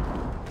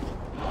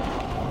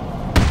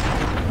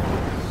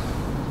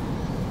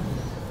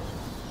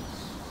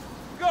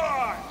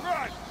 Guard!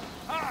 Run!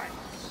 Hide!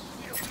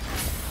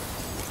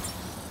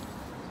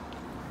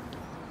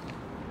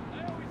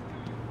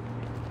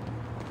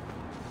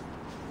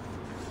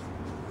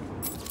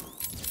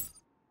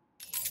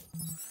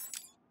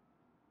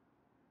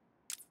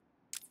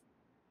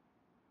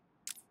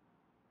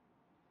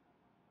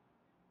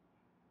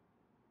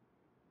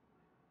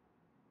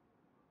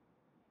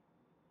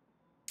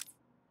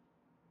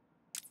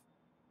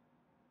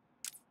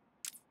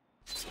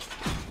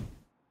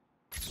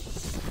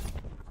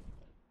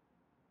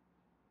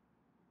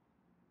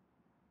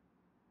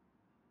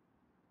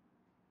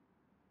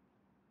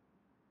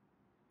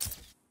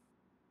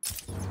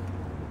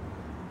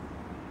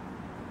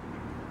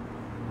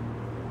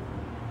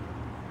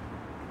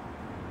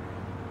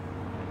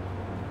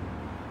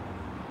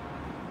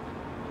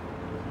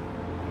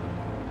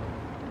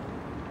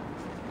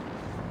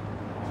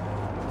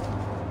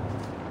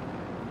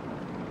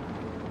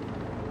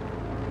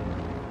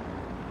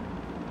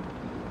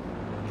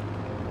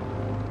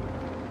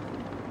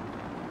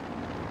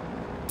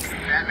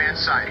 Batman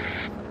sighted.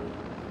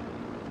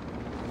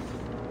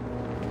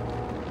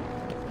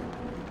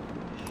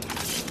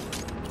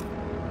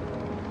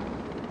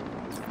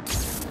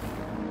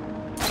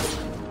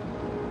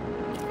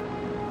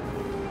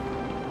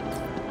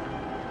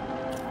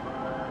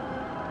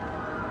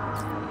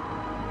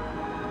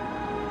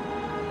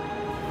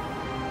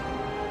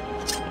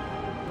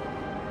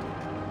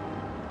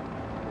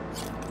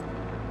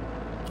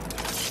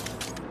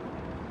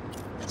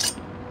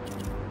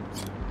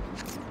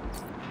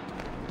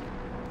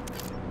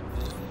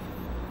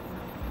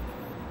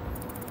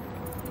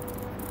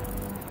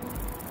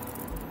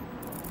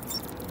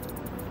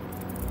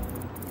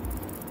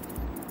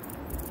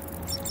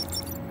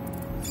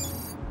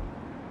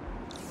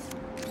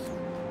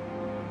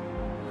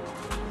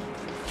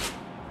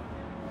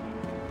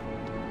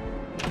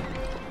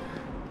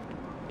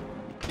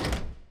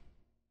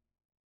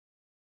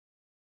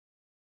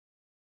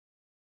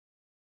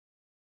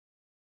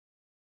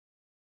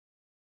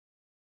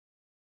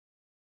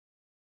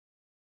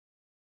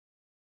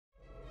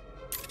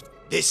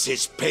 This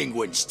is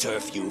Penguin's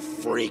turf, you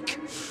freak.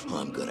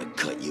 I'm gonna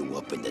cut you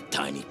up into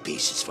tiny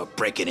pieces for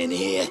breaking in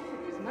here.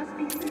 Must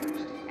be searched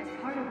as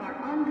part of our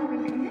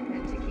ongoing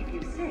commitment to keep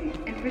you safe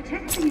and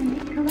protect the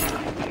unique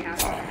collection we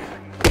have.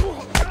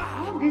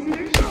 All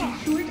visitors should be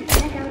sure to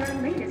check out our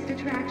latest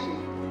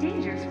attraction,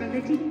 Dangers from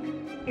the Deep,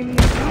 in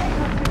the Aquatic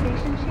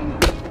Observation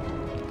Chamber.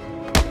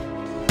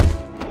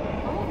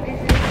 All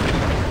visitors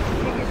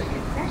with a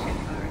concession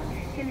card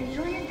can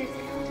enjoy a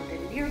discount at the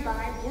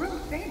nearby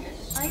world-famous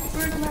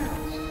Iceberg Lounge.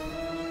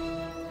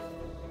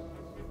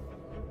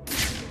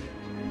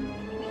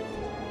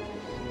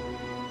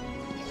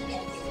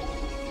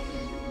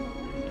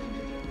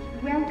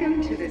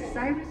 Welcome to the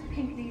Cyrus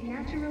Pinckney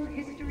Natural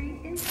History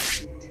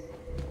Institute.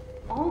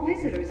 All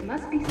visitors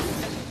must be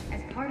searched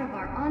as part of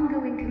our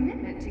ongoing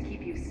commitment to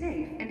keep you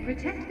safe and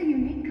protect the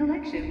unique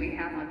collection we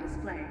have on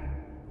display.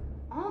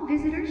 All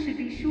visitors should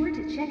be sure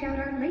to check out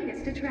our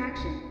latest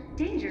attraction,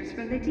 Dangers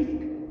from the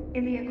Deep,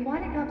 in the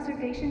Aquatic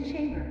Observation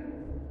Chamber.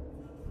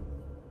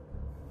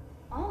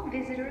 All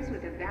visitors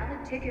with a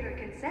valid ticket or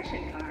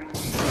concession card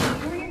can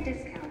enjoy a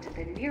discount at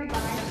the nearby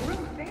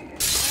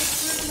world-famous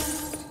Iceberg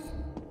Lounge.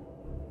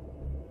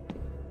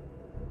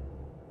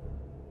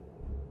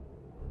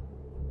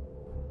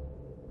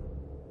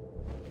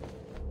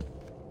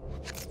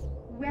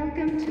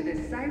 Welcome to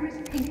the Cyrus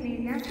Pinckney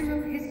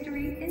Natural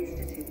History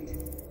Institute.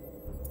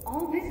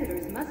 All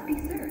visitors must be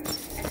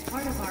searched as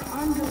part of our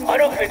ongoing... I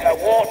don't think I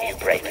want you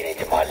breaking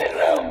into my little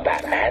home,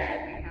 Batman.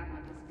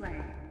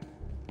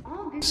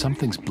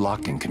 Something's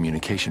blocking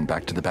communication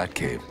back to the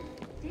Batcave.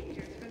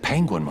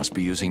 Penguin must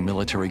be using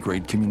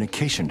military-grade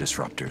communication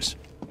disruptors.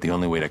 The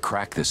only way to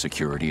crack this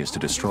security is to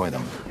destroy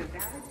them. The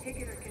valid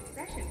ticket or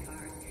concession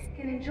card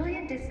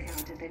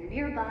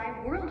nearby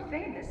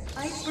world-famous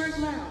Iceberg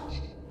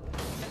Lounge.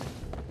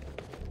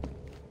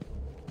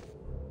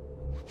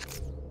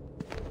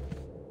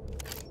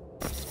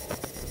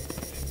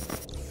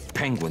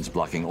 Penguin's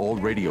blocking all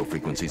radio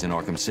frequencies in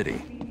Arkham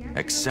City,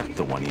 except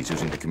the one he's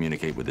using to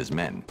communicate with his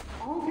men.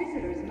 All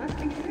visitors must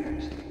be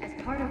searched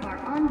as part of our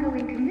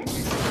ongoing commitment to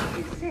keep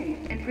you safe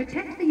and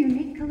protect the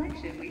unique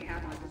collection we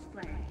have on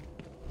display.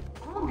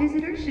 All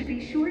visitors should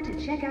be sure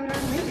to check out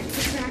our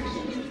latest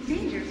attraction,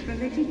 Dangers from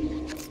the Deep,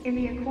 in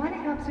the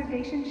Aquatic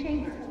Observation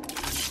Chamber.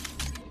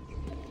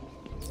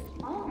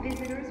 All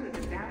visitors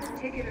with a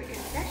valid ticket or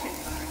concession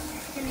card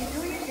can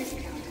enjoy a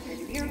discount at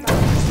the nearby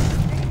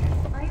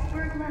famous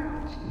Iceberg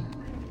Lounge.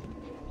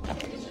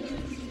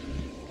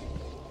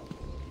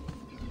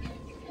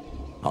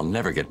 I'll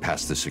never get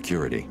past the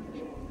security.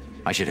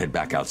 I should head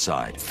back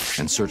outside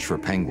and search for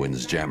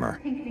Penguin's jammer.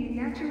 Pinckney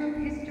Natural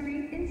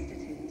History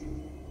Institute.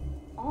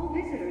 All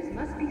visitors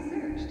must be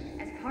searched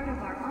as part of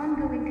our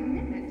ongoing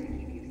commitment to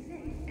keep you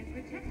safe and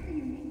protect the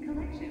unique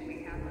collection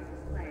we have on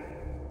display.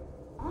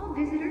 All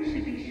visitors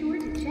should be sure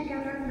to check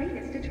out our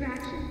latest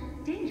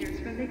attraction, Dangers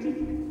from the Deep,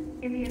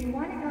 in the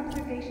Aquatic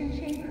Observation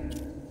Chamber.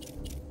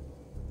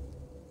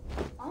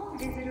 All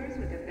visitors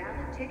with a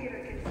valid ticket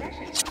or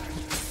concession card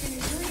can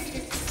enjoy a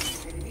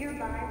discount at the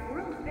nearby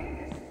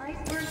world-famous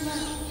Iceberg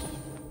Lounge.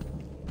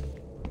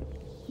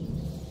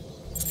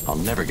 I'll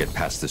never get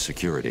past the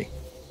security.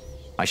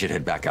 I should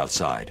head back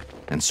outside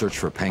and search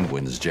for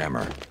Penguin's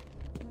jammer.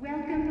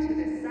 Welcome to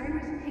the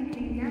Cyrus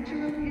Pinckney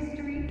Natural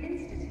History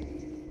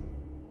Institute.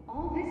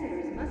 All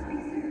visitors must be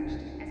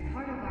searched as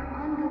part of our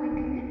ongoing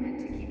commitment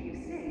to keep you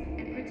safe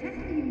and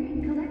protect the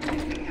unique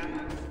collection we have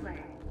on display.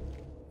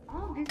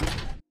 All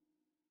visitors...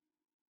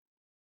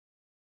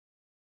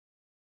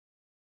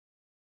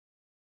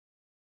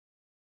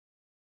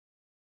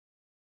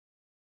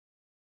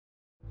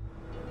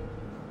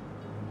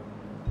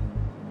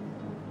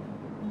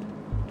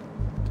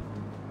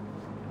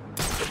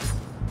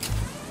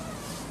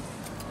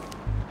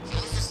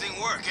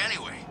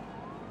 Anyway,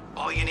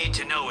 all you need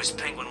to know is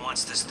Penguin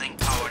wants this thing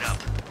powered up.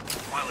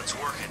 While it's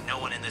working, no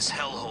one in this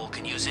hellhole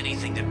can use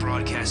anything that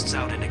broadcasts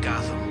out into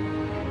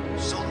Gotham.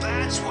 So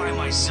that's why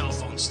my cell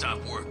phone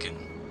stopped working.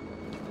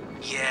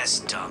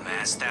 Yes,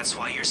 dumbass, that's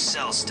why your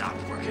cell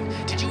stopped working.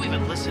 Did you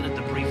even listen at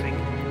the briefing?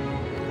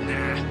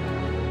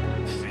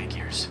 Nah.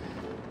 Figures.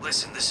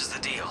 Listen, this is the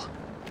deal.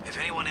 If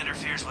anyone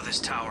interferes with his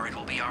tower, it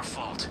will be our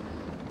fault.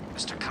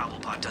 Mr.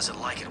 Cobblepot doesn't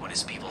like it when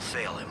his people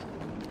fail him.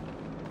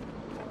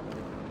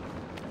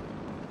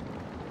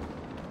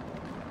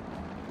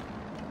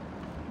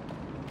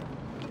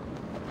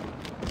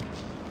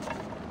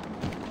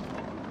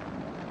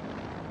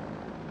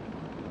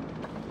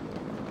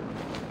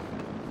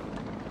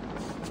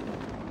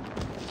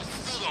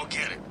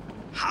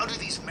 How do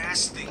these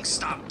masked things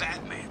stop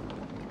Batman?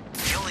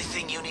 The only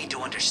thing you need to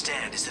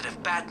understand is that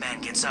if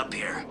Batman gets up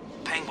here,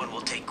 Penguin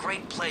will take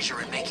great pleasure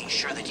in making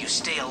sure that you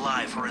stay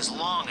alive for as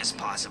long as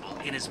possible,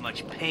 in as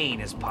much pain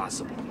as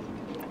possible.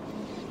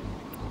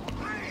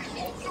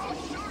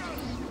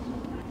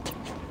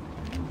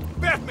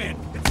 Batman!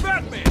 It's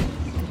Batman!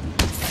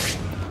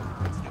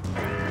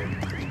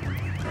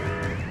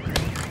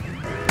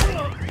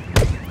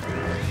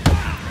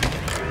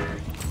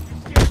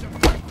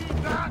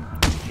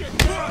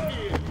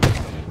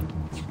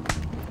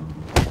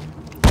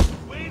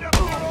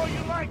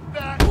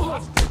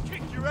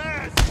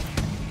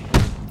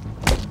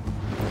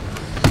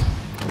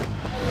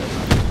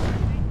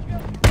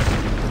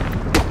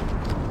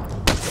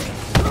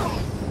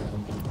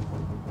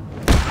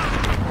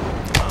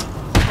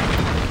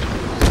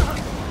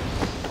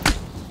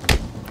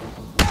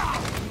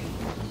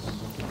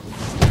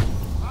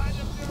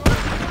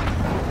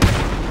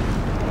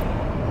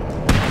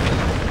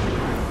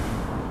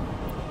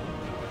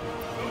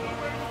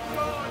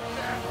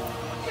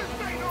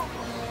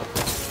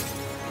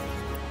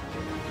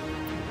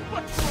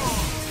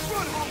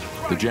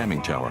 The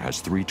jamming tower has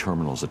 3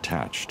 terminals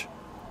attached.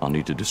 I'll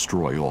need to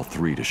destroy all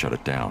 3 to shut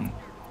it down.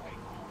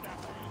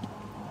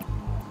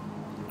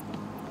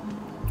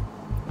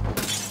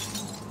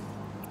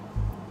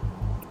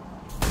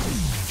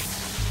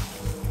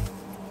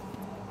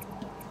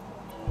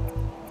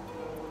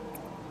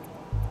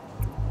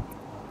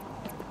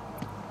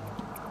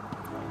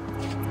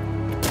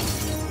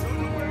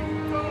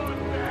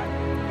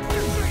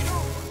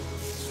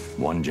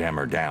 One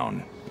jammer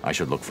down. I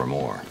should look for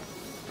more.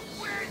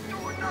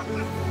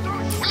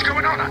 What's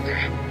going on out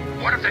there?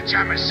 One of the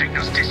jammer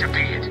signals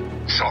disappeared.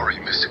 Sorry,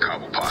 Mr.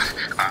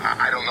 Cobblepot.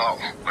 I don't know.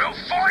 We'll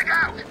find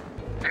out!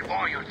 And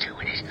while you're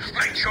doing it,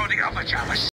 make sure the other jammers